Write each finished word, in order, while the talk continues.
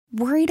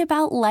Worried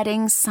about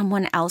letting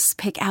someone else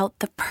pick out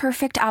the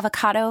perfect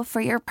avocado for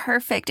your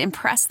perfect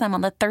impress them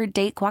on the third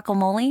date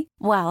guacamole?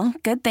 Well,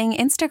 good thing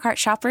Instacart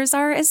shoppers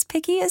are as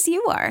picky as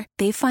you are.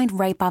 They find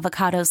ripe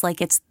avocados like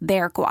it's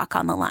their guac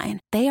on the line.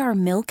 They are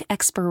milk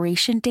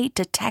expiration date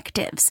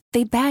detectives.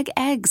 They bag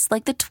eggs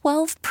like the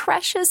 12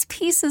 precious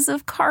pieces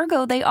of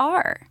cargo they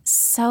are.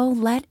 So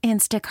let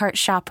Instacart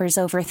shoppers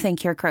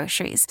overthink your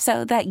groceries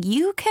so that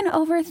you can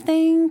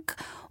overthink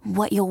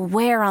what you'll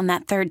wear on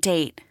that third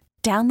date.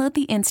 Download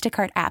the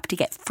Instacart app to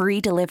get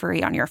free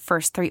delivery on your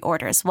first 3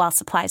 orders while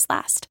supplies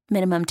last.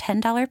 Minimum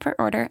 $10 per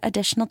order.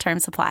 Additional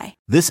terms apply.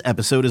 This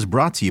episode is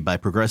brought to you by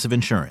Progressive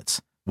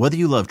Insurance. Whether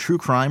you love true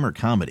crime or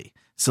comedy,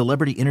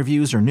 celebrity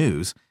interviews or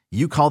news,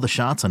 you call the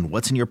shots on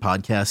what's in your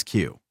podcast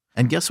queue.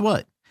 And guess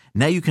what?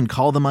 Now you can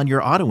call them on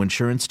your auto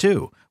insurance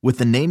too with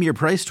the Name Your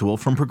Price tool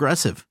from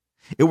Progressive.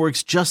 It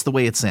works just the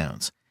way it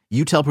sounds.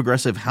 You tell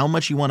Progressive how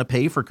much you want to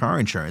pay for car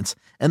insurance,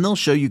 and they'll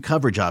show you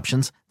coverage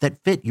options that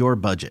fit your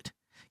budget.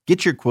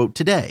 Get your quote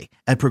today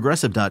at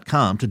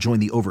Progressive.com to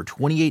join the over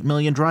 28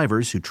 million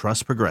drivers who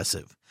trust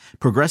Progressive.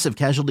 Progressive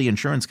Casualty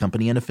Insurance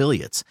Company and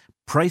Affiliates.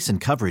 Price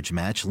and coverage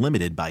match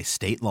limited by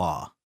state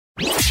law.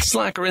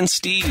 Slacker and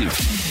Steve.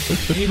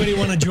 Anybody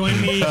want to join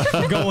me?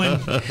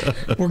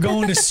 We're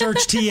going to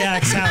search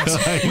T-Ac's house.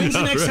 When's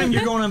the next time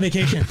you're going on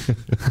vacation?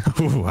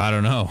 Ooh, I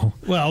don't know.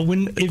 Well, will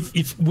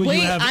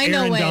you have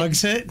Aaron dog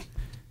sit?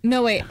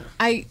 No, wait.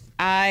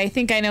 I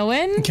think I know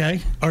when.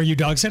 Okay. Are you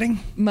dog sitting?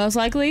 Most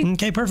likely.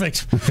 Okay,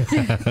 perfect.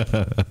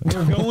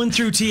 We're going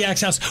through T-Ac's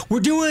house.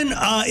 We're doing,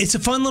 it's a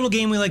fun little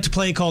game we like to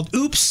play called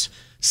Oops,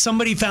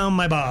 Somebody Found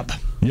My Bob.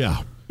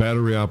 Yeah.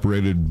 Battery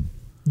operated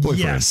boyfriend.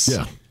 Yes.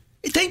 Yeah.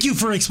 Thank you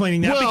for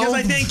explaining that, because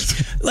I think,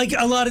 like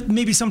a lot of,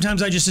 maybe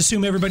sometimes I just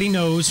assume everybody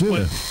knows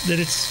that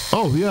it's.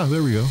 Oh, yeah,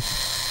 there we go.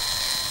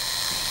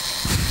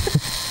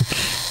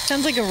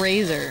 Sounds like a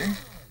razor.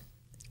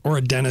 Or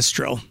a dentist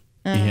drill.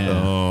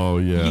 Yeah. Oh,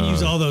 yeah. You can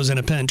use all those in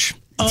a pinch.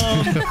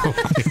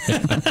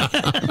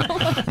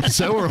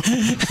 So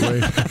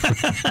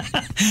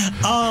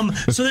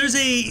there's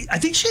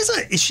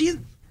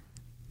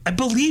I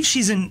believe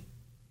she's an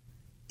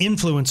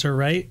influencer,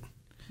 right?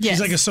 Yes.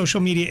 She's like a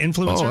social media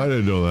influencer. Oh, I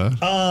didn't know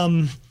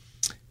that.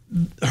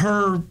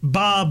 Her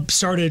bob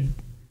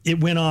it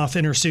went off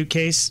in her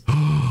suitcase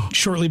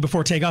shortly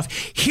before takeoff.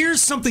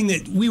 Here's something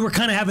that we were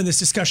kind of having this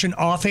discussion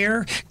off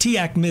air.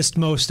 T-Ac missed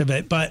most of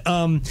it, but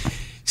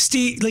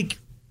Steve, like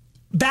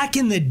back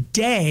in the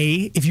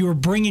day, if you were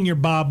bringing your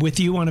bob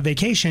with you on a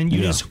vacation,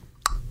 you just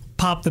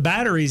pop the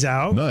batteries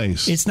out.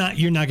 Nice.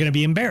 You're not going to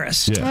be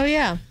embarrassed. Yeah. Oh,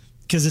 yeah.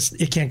 Because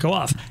it can't go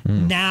off.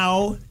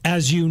 Now,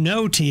 as you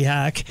know,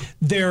 T-Hack,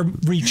 they're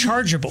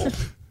rechargeable.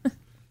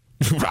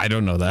 I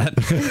don't know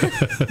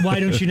that. Why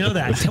don't you know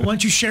that? Why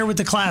don't you share with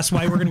the class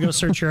why we're going to go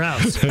search your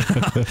house?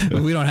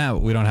 We don't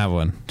have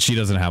one. She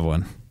doesn't have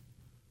one.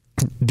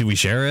 Do we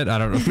share it? I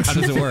don't know. How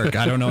does it work?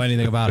 I don't know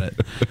anything about it.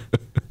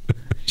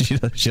 She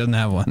doesn't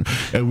have one,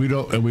 and we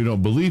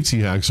don't believe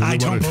T-Hack. So I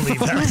don't believe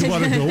that. We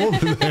want to go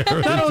over there.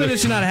 Not only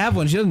does she not have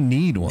one, she doesn't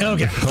need one.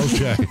 Okay.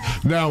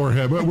 Now we're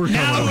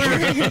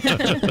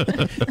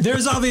coming.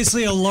 There's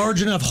obviously a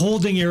large enough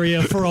holding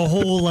area for a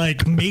whole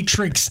like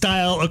Matrix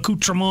style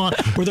accoutrement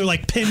where they're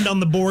like pinned on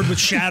the board with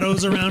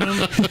shadows around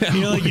them.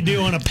 You know, like you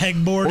do on a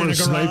pegboard in a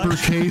garage. Sniper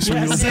case.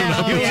 Where you open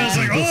up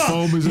the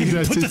foam is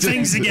put the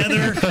things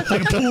together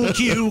like a pool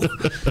cue.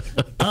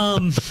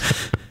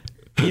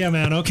 Yeah,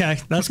 man. Okay,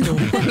 that's cool.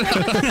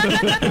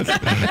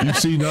 You've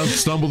seen us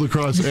stumbled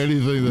across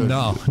anything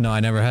that? No, I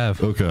never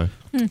have. Okay.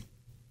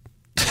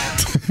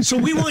 So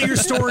we want your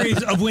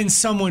stories of when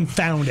someone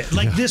found it.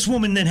 Like this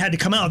woman then had to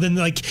come out. Then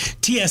like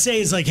TSA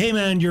is like, hey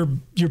man, your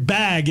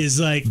bag is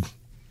like.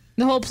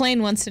 The whole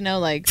plane wants to know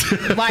like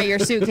why your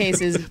suitcase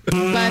is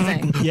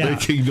buzzing. Yeah.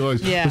 Making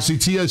noise. Yeah. But see,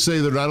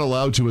 TSA, they're not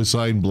allowed to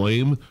assign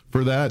blame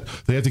for that.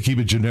 They have to keep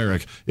it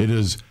generic. It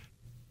is.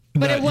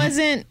 But it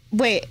wasn't.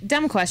 Wait,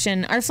 dumb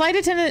question. Are flight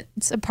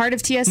attendants a part of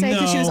TSA?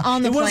 Because she was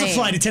on the plane. plane. It was a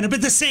flight attendant,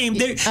 but the same.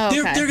 They're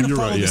going to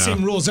follow the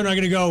same rules. They're not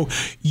going to go,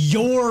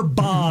 your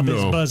bob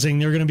is buzzing.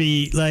 They're going to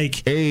be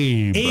like,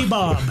 a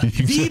bob.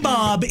 The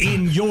bob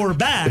in your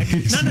bag.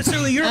 Not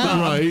necessarily your bob.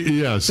 Right,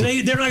 yes.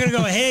 They're not going to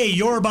go, hey,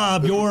 your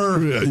bob, your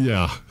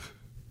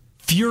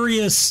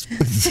furious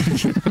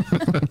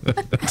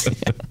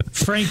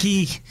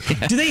Frankie.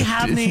 Do they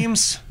have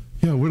names?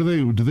 Yeah, what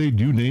do they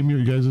do? Name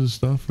your guys'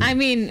 stuff? Or? I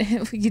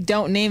mean, you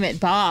don't name it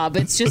Bob.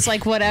 It's just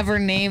like whatever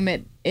name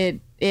it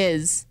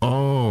is.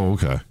 Oh,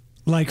 okay.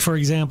 Like, for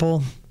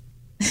example?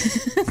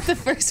 The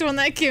first one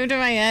that came to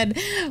my head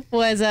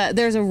was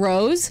there's a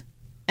Rose,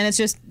 and it's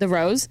just the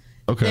Rose.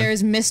 Okay.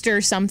 There's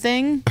Mr.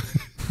 Something.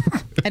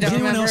 I don't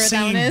remember what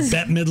that one is.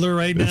 Bette Midler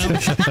right now?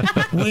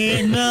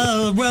 When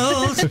a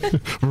rose.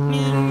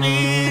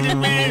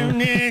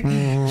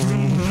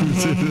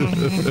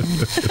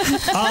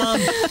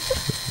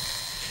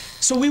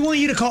 So we want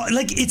you to call,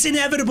 like, it's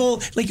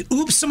inevitable. Like,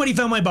 oops, somebody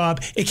found my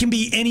bob. It can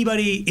be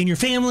anybody in your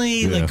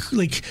family. Yeah.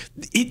 Like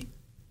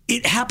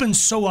it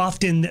happens so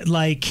often that,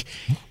 like,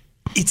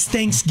 it's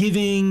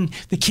Thanksgiving.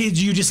 The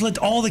kids, you just let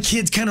all the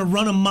kids kind of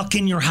run amok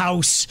in your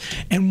house,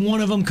 and one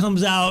of them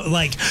comes out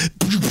like,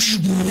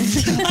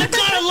 "I've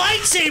got a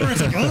lightsaber."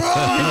 It's like,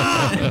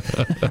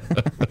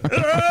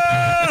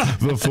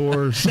 The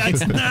Force.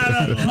 that's not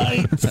a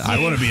lightsaber. I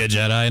want to be a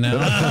Jedi now.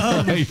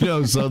 I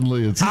know.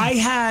 Suddenly, it's.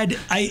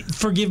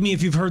 Forgive me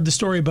if you've heard the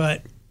story,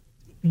 but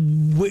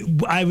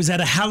I was at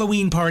a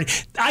Halloween party.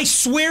 I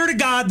swear to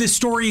God, this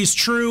story is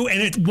true,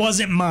 and it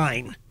wasn't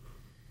mine.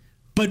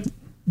 But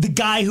the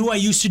guy who I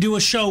used to do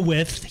a show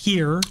with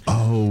here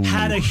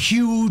had a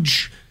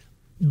huge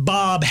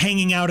bob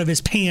hanging out of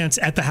his pants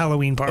at the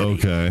Halloween party.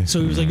 Okay.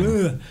 So he was like,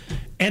 ugh.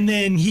 And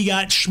then he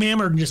got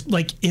schmammered and just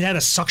like, it had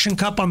a suction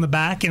cup on the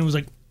back and it was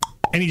like,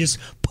 and he just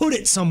put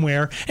it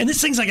somewhere. And this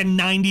thing's like a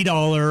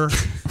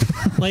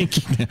 $90, like,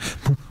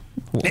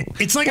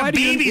 it's like a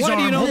baby's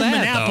arm holding an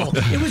apple.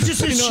 It was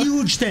just this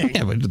huge thing.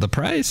 Yeah, but the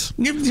price?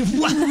 You know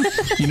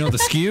the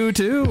SKU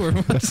too? Or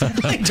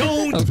I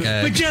don't.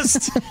 Okay. But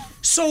just,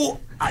 so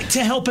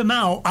to help him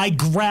out, I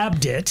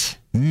grabbed it.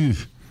 He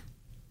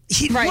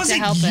Right, wasn't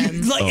to help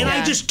him. Like, and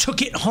I just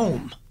took it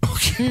home.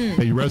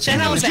 Okay. You rescued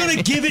And I it. was going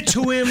to give it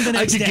to him the I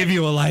next could day. give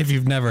you a life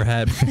you've never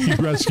had. You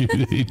rescued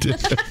it. He did.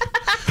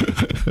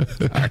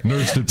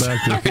 Nursed it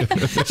back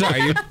to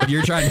Sorry,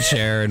 you're trying to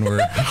share and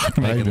we're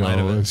making light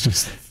of it. It's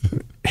just.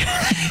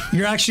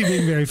 You're actually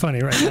being very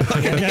funny right now.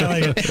 I kinda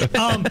like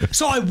it.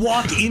 So I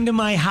walk into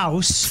my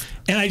house,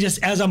 and I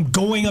just, as I'm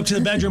going up to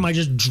the bedroom, I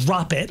just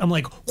drop it. I'm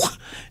like,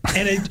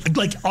 and it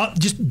like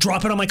just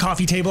drop it on my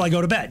coffee table. I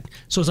go to bed.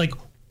 So it's like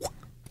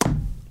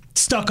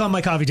stuck on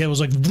my coffee table.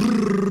 It's like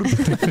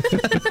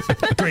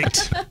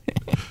great.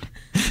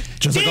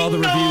 Just like all the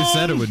reviews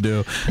said it would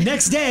do.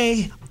 Next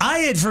day, I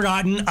had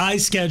forgotten I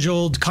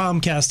scheduled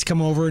Comcast to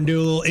come over and do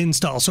a little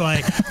install. So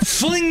I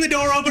fling the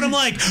door open. I'm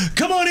like,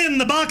 come on in.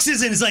 The box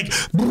is in. It's like,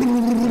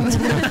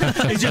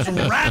 it's just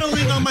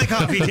rattling on my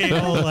coffee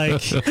table.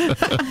 Like,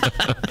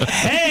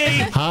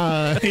 hey.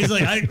 Hi. He's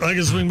like, I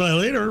can swing by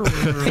later. Or we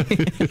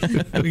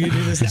can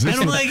do this. And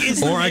I'm like,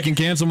 Or I can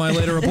cancel my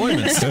later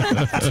appointments.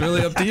 It's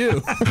really up to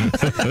you.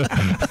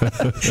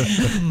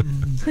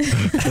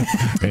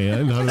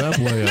 And how did that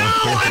play No,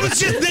 out? I was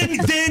just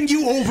then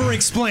you over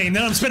explain.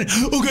 Then I'm spending,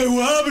 okay,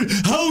 what happened?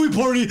 Halloween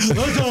party.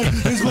 Last time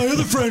it's my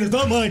other friend, it's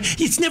not mine.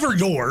 It's never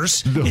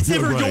yours. It's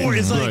never right, yours.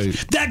 It's like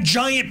right. that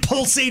giant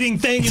pulsating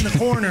thing in the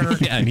corner.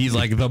 Yeah, and he's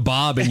like the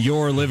Bob in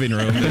your living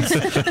room.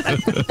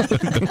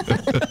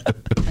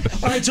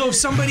 All right, so if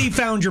somebody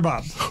found your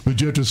Bob,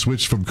 Did you have to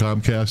switch from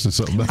Comcast to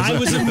something else? I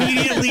was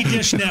immediately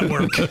Dish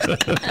Network.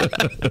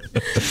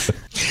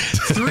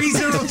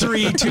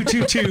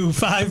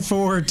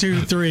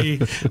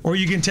 303-222-5423, or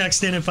you can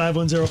text in at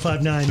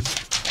 51059.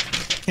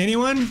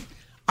 Anyone?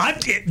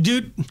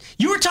 Dude,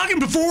 you were talking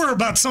before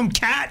about some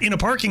cat in a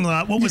parking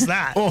lot. What was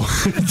that?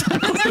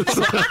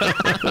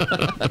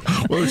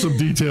 What are some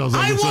details?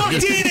 I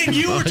walked in and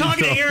you were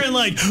talking to Aaron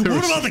like,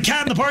 what about the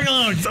cat in the parking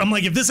lot? I'm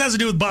like, if this has to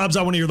do with Bob's,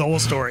 I want to hear the whole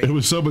story. It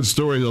was someone's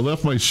story. I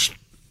left my.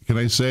 Can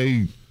I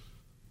say?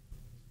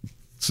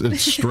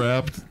 It's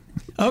strapped.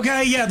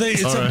 Okay, yeah,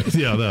 it's All right,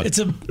 yeah, that. It's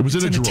It was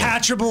in an a drawer.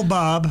 attachable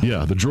Bob.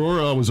 Yeah, the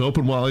drawer was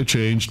open while I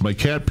changed. My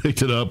cat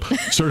picked it up,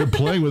 started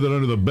playing with it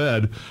under the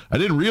bed. I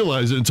didn't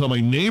realize it until my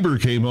neighbor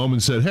came home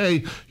and said,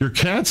 "Hey, your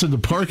cat's in the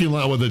parking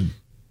lot with a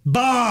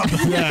Bob.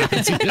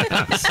 yes,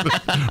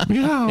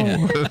 meow."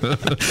 Yeah.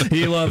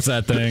 He loves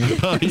that thing.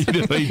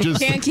 He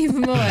just Can't keep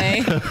him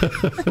away.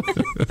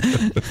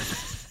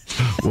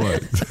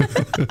 what?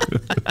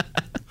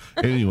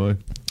 Anyway.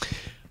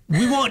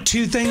 We want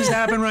two things to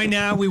happen right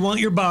now. We want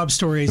your Bob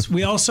stories.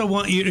 We also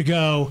want you to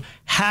go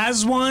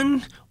has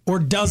one or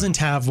doesn't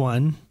have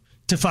one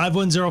to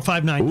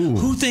 51059. Ooh.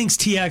 Who thinks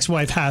TX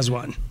wife has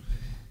one?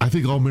 I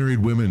think all married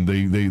women,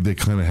 they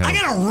kind of have. I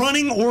got a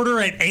running order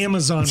at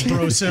Amazon,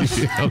 Broseph.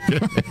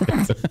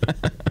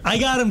 I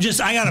got a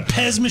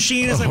Pez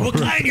machine. It's like, what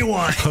kind you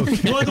want?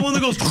 You want the one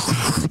that goes,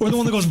 or the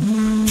one that goes,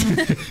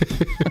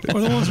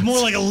 or the one that's more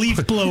like a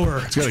leaf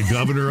blower? It's got a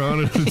governor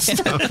on it and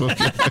stuff.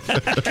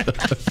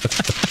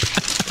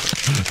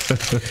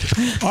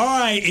 All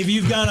right, if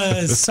you've got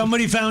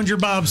somebody found your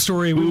Bob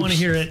story, we want to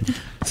hear it.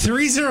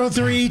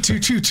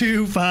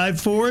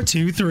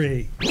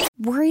 303-222-5423.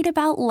 Worried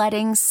about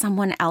letting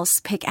someone else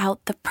pick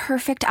out the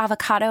perfect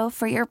avocado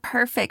for your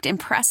perfect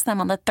impress them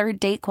on the third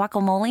date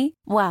guacamole?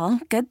 Well,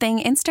 good thing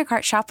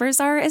Instacart shoppers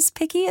are as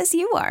picky as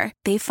you are.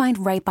 They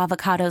find ripe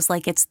avocados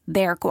like it's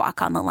their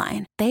guac on the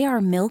line. They are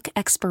milk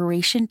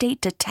expiration date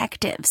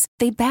detectives.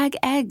 They bag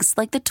eggs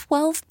like the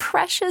 12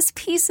 precious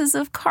pieces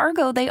of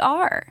cargo they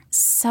are.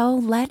 So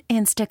let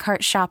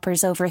Instacart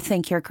shoppers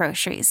overthink your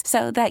groceries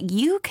so that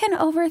you can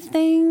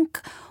overthink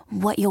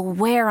what you'll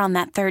wear on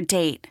that third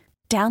date.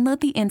 Download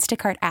the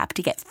Instacart app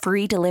to get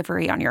free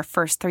delivery on your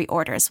first 3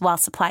 orders while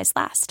supplies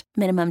last.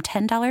 Minimum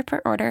 $10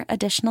 per order.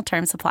 Additional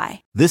terms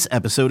apply. This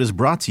episode is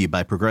brought to you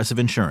by Progressive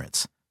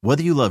Insurance.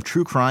 Whether you love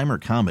true crime or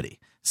comedy,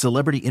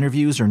 celebrity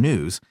interviews or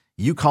news,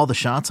 you call the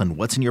shots on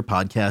what's in your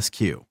podcast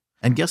queue.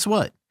 And guess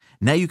what?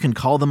 Now you can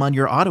call them on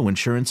your auto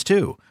insurance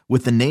too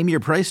with the Name Your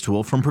Price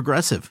tool from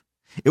Progressive.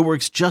 It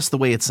works just the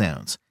way it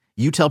sounds.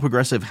 You tell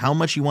Progressive how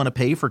much you want to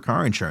pay for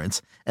car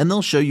insurance, and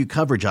they'll show you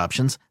coverage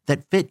options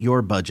that fit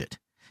your budget.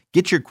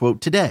 Get your quote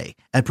today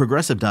at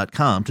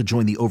Progressive.com to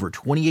join the over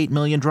 28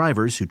 million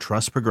drivers who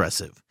trust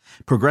Progressive.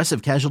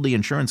 Progressive Casualty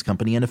Insurance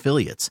Company and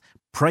Affiliates.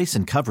 Price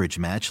and coverage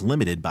match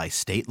limited by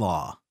state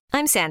law.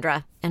 I'm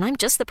Sandra, and I'm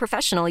just the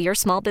professional your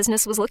small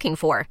business was looking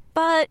for.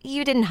 But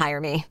you didn't hire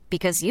me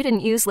because you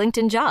didn't use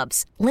LinkedIn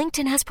Jobs.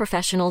 LinkedIn has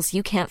professionals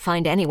you can't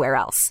find anywhere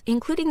else,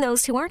 including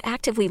those who aren't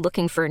actively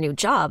looking for a new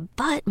job,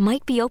 but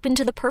might be open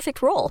to the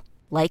perfect role,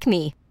 like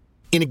me.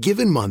 In a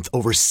given month,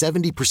 over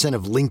 70%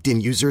 of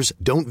LinkedIn users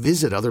don't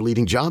visit other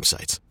leading job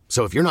sites.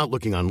 So if you're not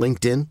looking on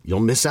LinkedIn, you'll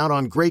miss out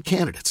on great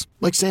candidates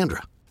like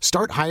Sandra.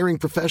 Start hiring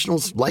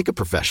professionals like a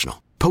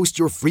professional. Post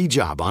your free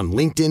job on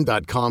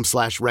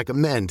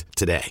linkedin.com/recommend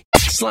today.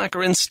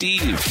 Slacker and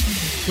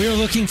Steve. We are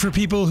looking for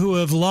people who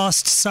have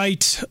lost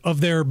sight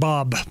of their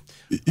Bob.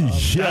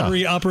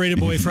 Battery-operated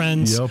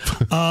boyfriends. Yep.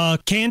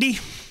 Candy?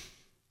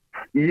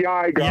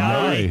 Yeah,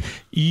 guys.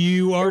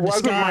 You are It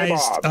wasn't my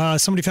disguised. Bob.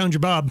 Somebody found your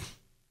Bob.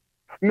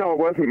 No, it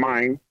wasn't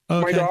mine.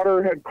 Okay. My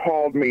daughter had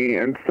called me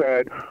and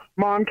said,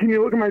 Mom, can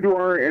you look at my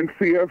drawer and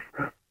see if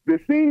the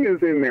thing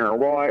is in there?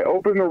 Well, I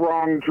opened the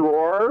wrong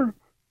drawer.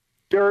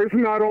 There is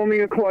not only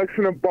a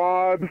collection of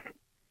Bobs,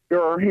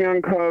 there are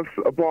handcuffs,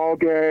 a ball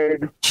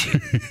gag,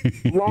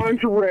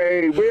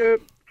 lingerie,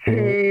 whip,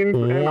 chains,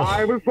 and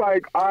I was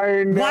like,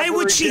 Why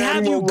would she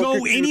have you go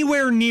anywhere?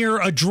 anywhere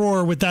near a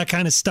drawer with that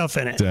kind of stuff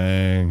in it?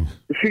 Dang.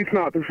 She's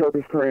not the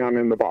sharpest crayon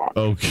in the box.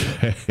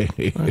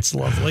 Okay. That's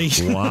lovely.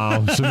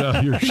 Wow. So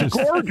now you're just...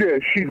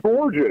 Gorgeous. She's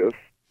gorgeous.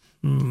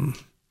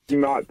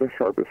 Not the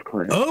sharpest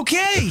crayon.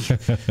 Okay.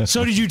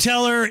 So did you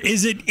tell her,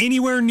 is it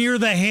anywhere near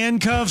the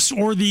handcuffs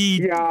or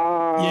the...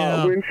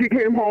 Yeah. When she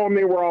came home,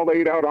 they were all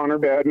laid out on her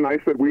bed, and I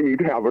said, we need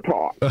to have a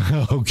talk.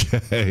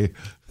 Okay.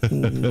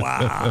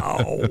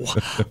 Wow.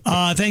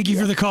 Thank you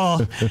for the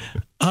call.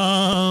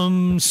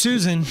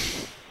 Susan.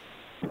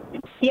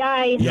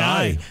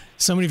 Yay.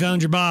 Somebody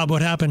found your Bob.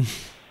 What happened?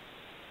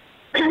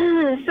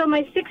 So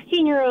my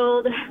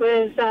 16-year-old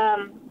was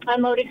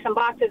unloading some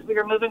boxes. We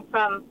were moving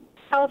from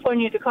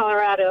California to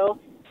Colorado.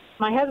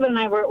 My husband and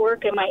I were at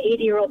work, and my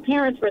 80-year-old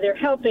parents were there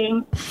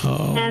helping.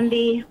 And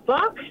the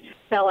box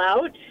fell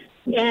out,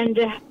 and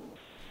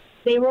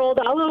they rolled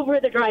all over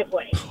the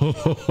driveway.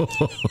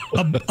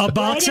 A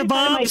box of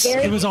Bobs?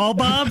 It was all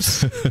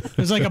Bobs? It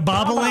was like a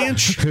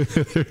Bob-a-lanch?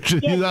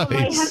 Yes, so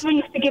my husband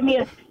used to give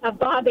me a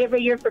Bob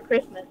every year for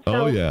Christmas.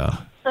 So, Oh,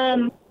 yeah.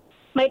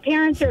 my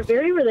parents are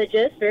very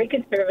religious, very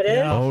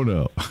conservative. Oh,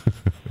 no.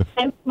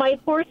 And my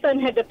poor son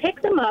had to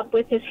pick them up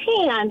with his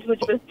hand,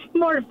 which was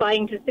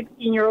mortifying to a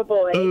 16-year-old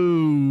boy.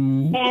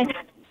 Ooh.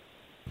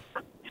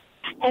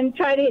 And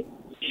try to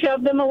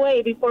shove them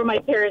away before my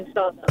parents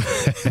saw them.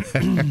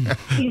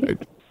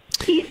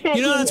 he said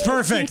that's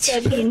perfect. He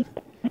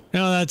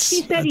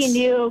said he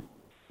knew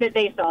that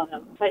they saw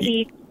them, but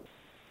he...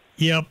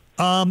 Yep.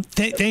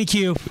 Thank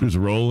you. It was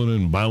rolling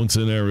and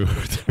bouncing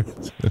everywhere.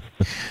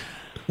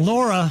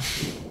 Laura.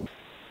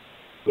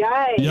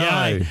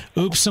 Yay.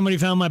 Oops, somebody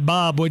found my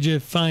Bob. What'd you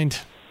find?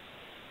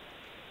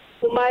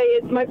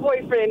 It's my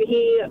boyfriend.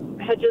 He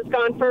had just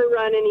gone for a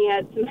run, and he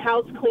had some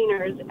house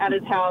cleaners at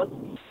his house.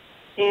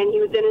 And he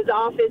was in his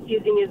office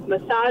using his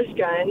massage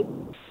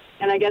gun.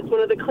 And I guess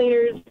one of the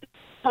cleaners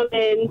come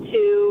in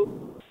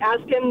to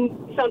ask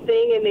him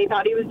something, and they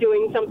thought he was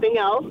doing something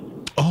else.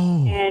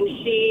 Oh. And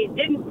she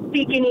didn't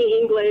speak any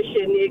English,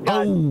 and it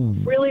got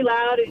really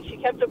loud, and she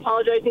kept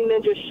apologizing,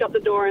 then just shut the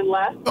door and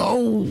left.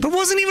 Oh. It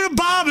wasn't even a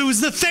Bob. It was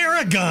the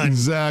Theragun.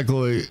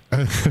 Exactly.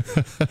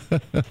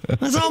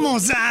 That's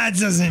almost that,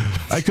 doesn't it?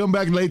 I come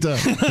back later.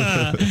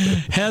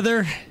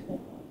 Heather.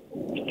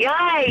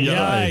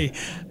 Yay.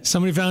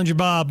 Somebody found your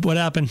Bob. What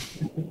happened?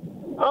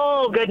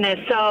 Oh, goodness.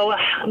 So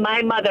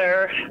my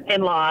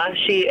mother-in-law,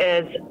 she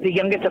is the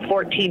youngest of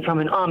 14 from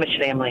an Amish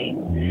family.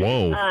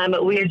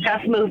 Whoa. We had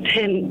just moved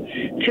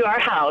in to our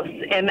house,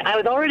 and I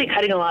was already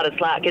getting a lot of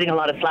slack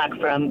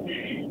from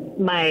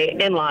my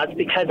in-laws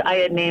because I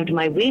had named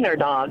my wiener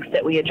dogs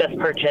that we had just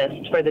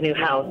purchased for the new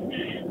house,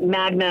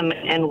 Magnum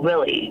and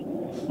Willie.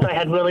 So I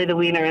had Willie the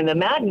wiener and the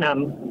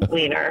Magnum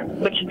wiener,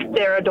 which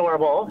they're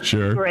adorable.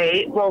 Sure.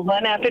 Great. Well,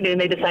 one afternoon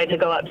they decided to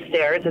go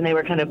upstairs, and they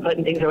were kind of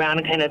putting things around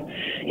and kind of,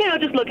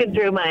 just looking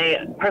through my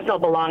personal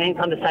belongings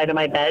on the side of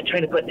my bed,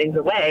 trying to put things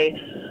away.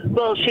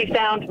 Well, she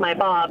found my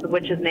Bob,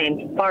 which is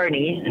named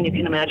Barney, and you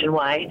can imagine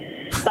why.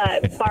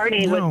 But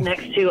Barney was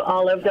next to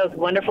all of those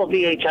wonderful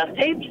VHS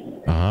tapes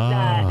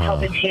that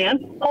help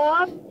enhance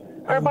Bob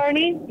or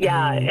Barney.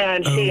 Yeah,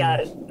 and she,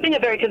 being a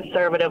very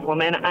conservative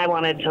woman, I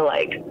wanted to,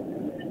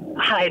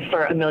 hide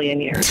for a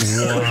million years.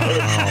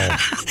 Wow.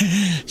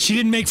 She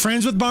didn't make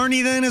friends with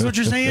Barney then, is what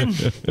you're saying?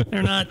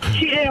 They're not.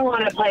 She didn't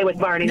want to play with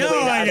Barney. No,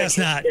 I guess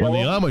not. When the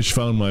Amish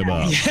found my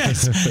Bob.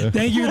 Yes.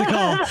 Thank you for the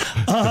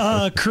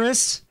call.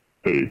 Chris?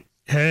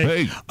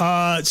 Hey.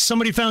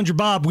 Somebody found your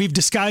Bob. We've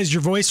disguised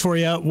your voice for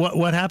you.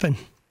 What happened?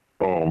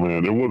 Oh,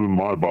 man, it wasn't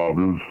my Bob.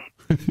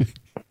 It was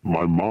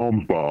my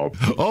mom's Bob.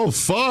 Oh,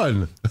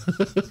 fun.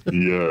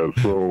 Yeah,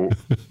 so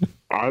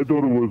I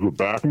thought it was a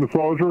back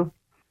massager.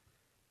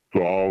 So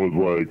I was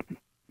like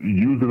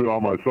using it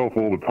on myself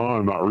all the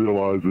time, not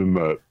realizing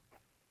that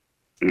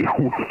it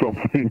was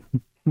something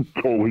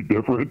totally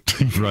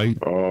different. Right.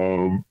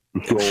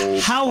 So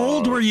how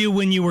old were you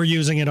when you were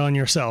using it on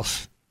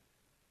yourself?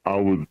 I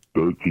was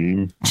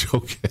 13.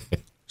 Okay.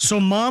 So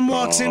mom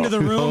walks into the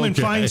room and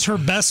finds her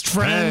best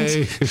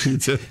friend,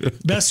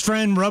 best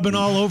friend rubbing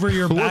all over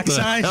your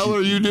backside. What the hell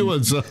are you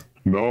doing, son?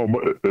 No,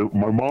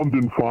 my mom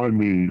didn't find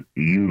me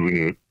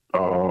using it,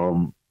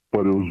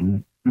 but it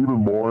was even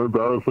more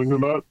embarrassing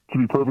than that, to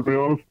be perfectly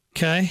honest.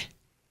 Okay.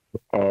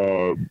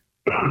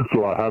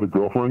 So I had a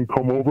girlfriend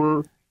come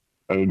over,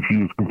 and she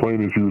was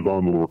complaining she was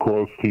on the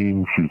lacrosse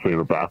team. She was saying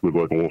her back was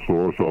like all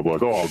sore, so I was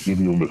like, "Oh, I'll give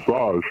you a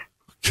massage."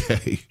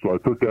 Okay. So I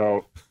took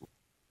out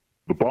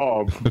the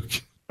bob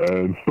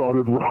and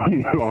started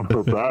rubbing it on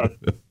her back.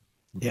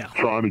 Yeah.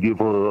 Trying to give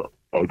her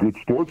a good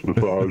sports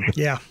massage.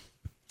 Yeah.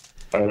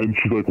 And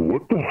she's like,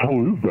 "What the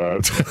hell is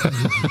that?"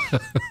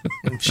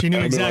 She knew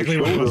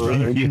exactly what it was. Her,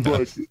 and she's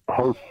like,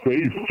 her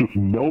face just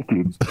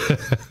melted.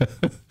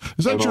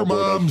 Is that your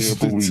mom's?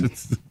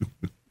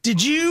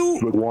 Did you?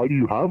 She's like, why do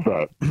you have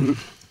that?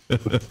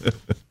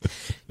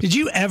 Did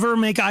you ever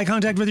make eye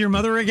contact with your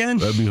mother again?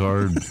 That'd be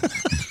hard.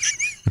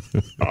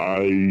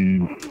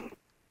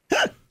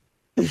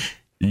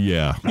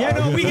 Yeah. Yeah,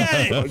 no, we get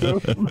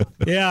it.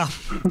 Yeah.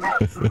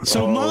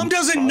 So mom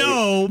doesn't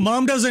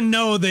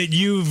know that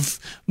you've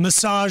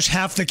massaged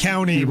half the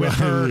county with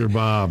her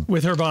bob.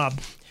 With her bob.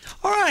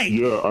 All right.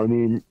 Yeah, I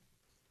mean,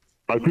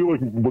 I feel like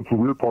what's the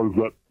weird part is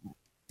that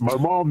my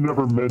mom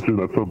never mentioned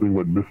that something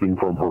went missing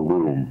from her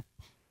room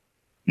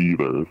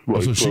either.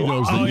 Like, so she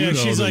knows that oh you yeah, know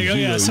she's that like, oh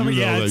you yeah, know, somebody,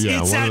 you know yeah, that, it's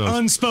yeah, that one of those-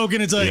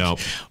 unspoken. It's like, Yep.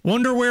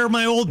 wonder where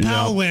my old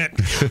pal went.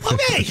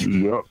 Okay.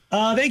 Yep.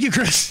 Thank you,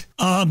 Chris.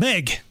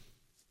 Meg.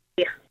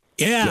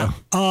 Yeah.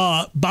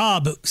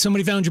 Bob,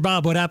 somebody found your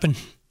bob. What happened?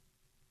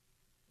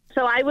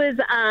 So I was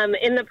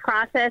in the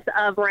process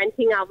of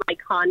renting out my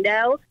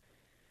condo,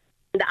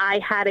 and I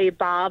had a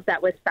bob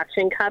that was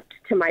suction cupped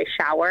to my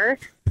shower.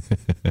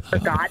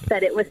 Forgot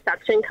that it was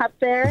suction cupped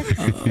there.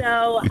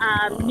 So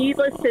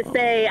needless to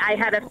say, I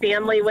had a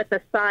family with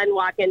a son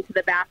walk into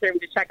the bathroom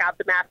to check out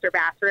the master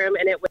bathroom,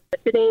 and it was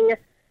sitting on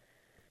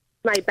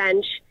my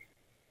bench.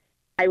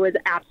 I was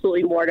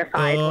absolutely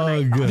mortified.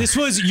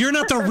 You're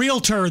not the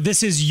realtor.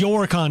 This is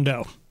your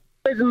condo.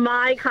 It was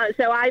my condo.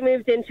 So I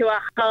moved into a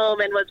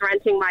home and was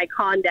renting my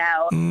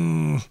condo.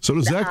 So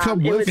does that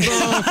come with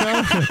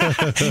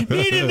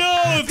Need to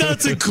know if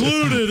that's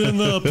included in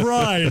the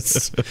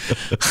price.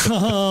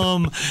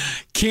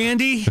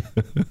 Candy?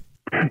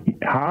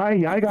 Hi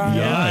guys.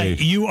 Yeah,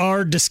 you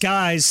are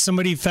disguised.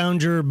 Somebody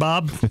found your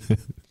bob?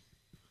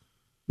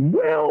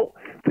 Well,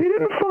 they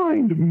didn't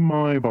find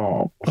my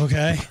bob.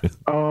 Okay.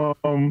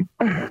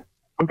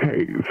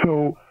 Okay,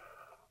 so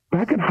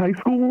back in high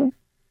school,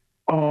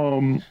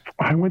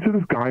 I went to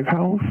this guy's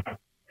house,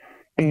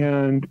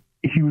 and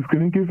he was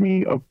going to give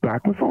me a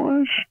back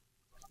massage,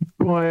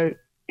 but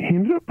he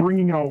ended up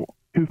bringing out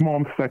his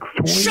mom's sex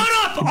toy. Shut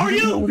up! He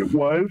didn't know what it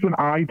was, and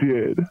I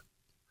did.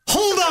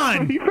 Hold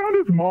on! He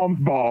found his mom's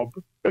bob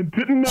and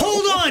didn't know.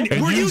 Hold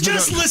on! Were you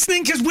just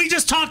listening? Because we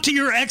just talked to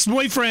your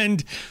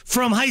ex-boyfriend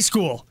from high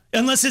school.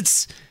 Unless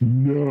it's...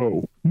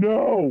 No.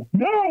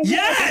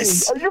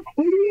 Yes! Are you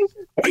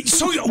kidding?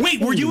 So,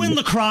 wait, were you in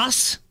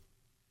lacrosse?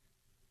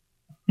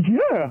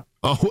 Yeah.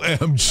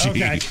 OMG.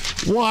 Okay.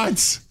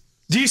 What?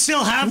 Do you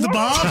still have the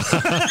bob?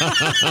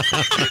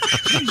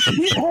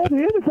 He called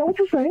in? Is that what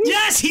you're saying?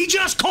 Yes, he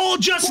just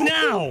called just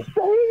now.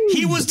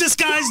 He was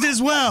disguised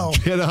as well.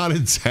 Get out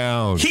of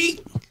town.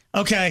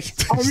 Okay.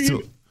 I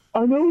mean,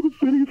 I know the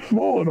city's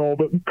small and all,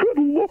 but good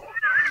Lord.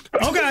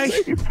 Okay.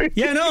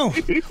 Yeah, no.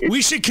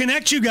 We should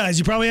connect you guys.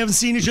 You probably haven't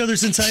seen each other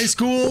since high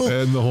school.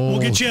 And the whole...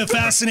 We'll get you a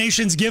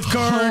Fascinations gift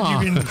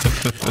card. You can...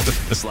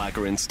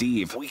 Slacker and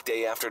Steve,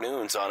 weekday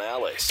afternoons on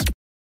Alice.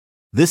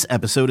 This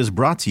episode is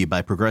brought to you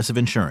by Progressive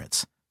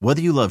Insurance.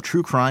 Whether you love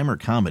true crime or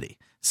comedy,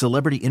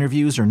 celebrity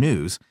interviews or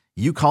news,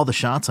 you call the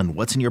shots on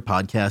what's in your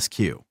podcast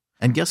queue.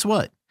 And guess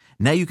what?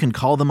 Now you can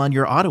call them on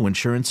your auto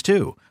insurance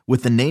too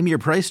with the Name Your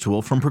Price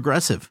tool from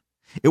Progressive.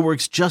 It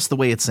works just the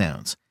way it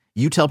sounds.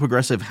 You tell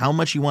Progressive how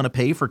much you want to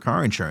pay for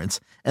car insurance,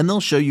 and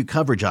they'll show you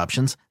coverage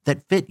options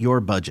that fit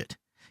your budget.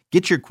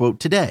 Get your quote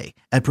today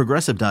at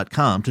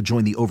Progressive.com to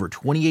join the over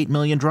 28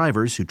 million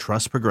drivers who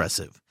trust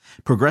Progressive.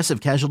 Progressive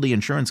Casualty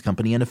Insurance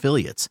Company and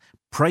Affiliates.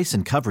 Price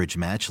and coverage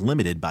match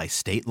limited by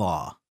state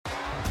law.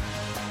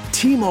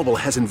 T-Mobile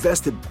has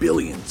invested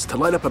billions to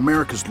light up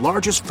America's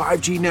largest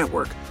 5G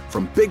network,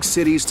 from big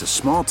cities to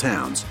small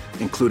towns,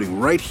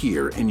 including right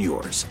here in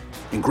yours.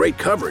 And great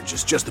coverage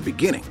is just the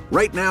beginning.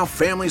 Right now,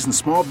 families and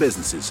small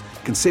businesses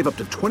can save up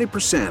to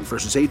 20%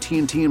 versus AT&T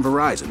and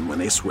Verizon when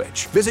they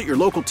switch. Visit your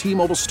local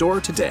T-Mobile store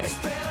today.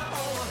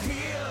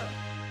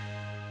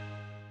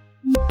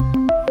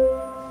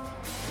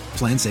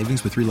 Plan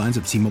savings with 3 lines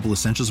of T-Mobile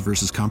Essentials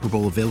versus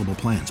comparable available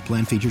plans.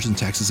 Plan features and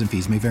taxes and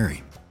fees may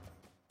vary.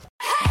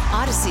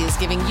 Odyssey is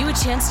giving you a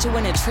chance to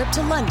win a trip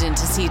to London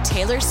to see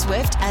Taylor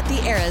Swift at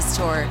the Eras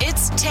Tour.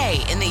 It's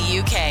Tay in the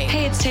UK.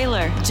 Hey, it's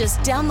Taylor. Just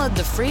download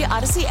the free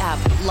Odyssey app,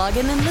 log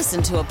in and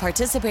listen to a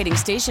participating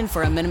station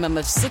for a minimum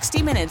of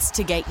 60 minutes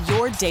to get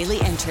your daily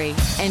entry.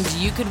 And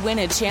you could win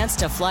a chance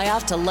to fly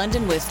off to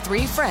London with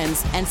 3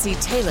 friends and see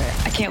Taylor.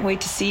 I can't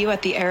wait to see you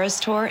at the Eras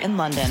Tour in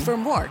London. For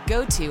more,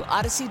 go to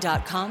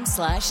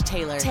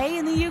odyssey.com/Taylor. Tay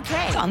in the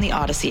UK. It's on the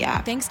Odyssey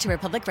app. Thanks to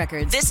Republic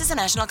Records. This is a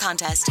national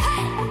contest.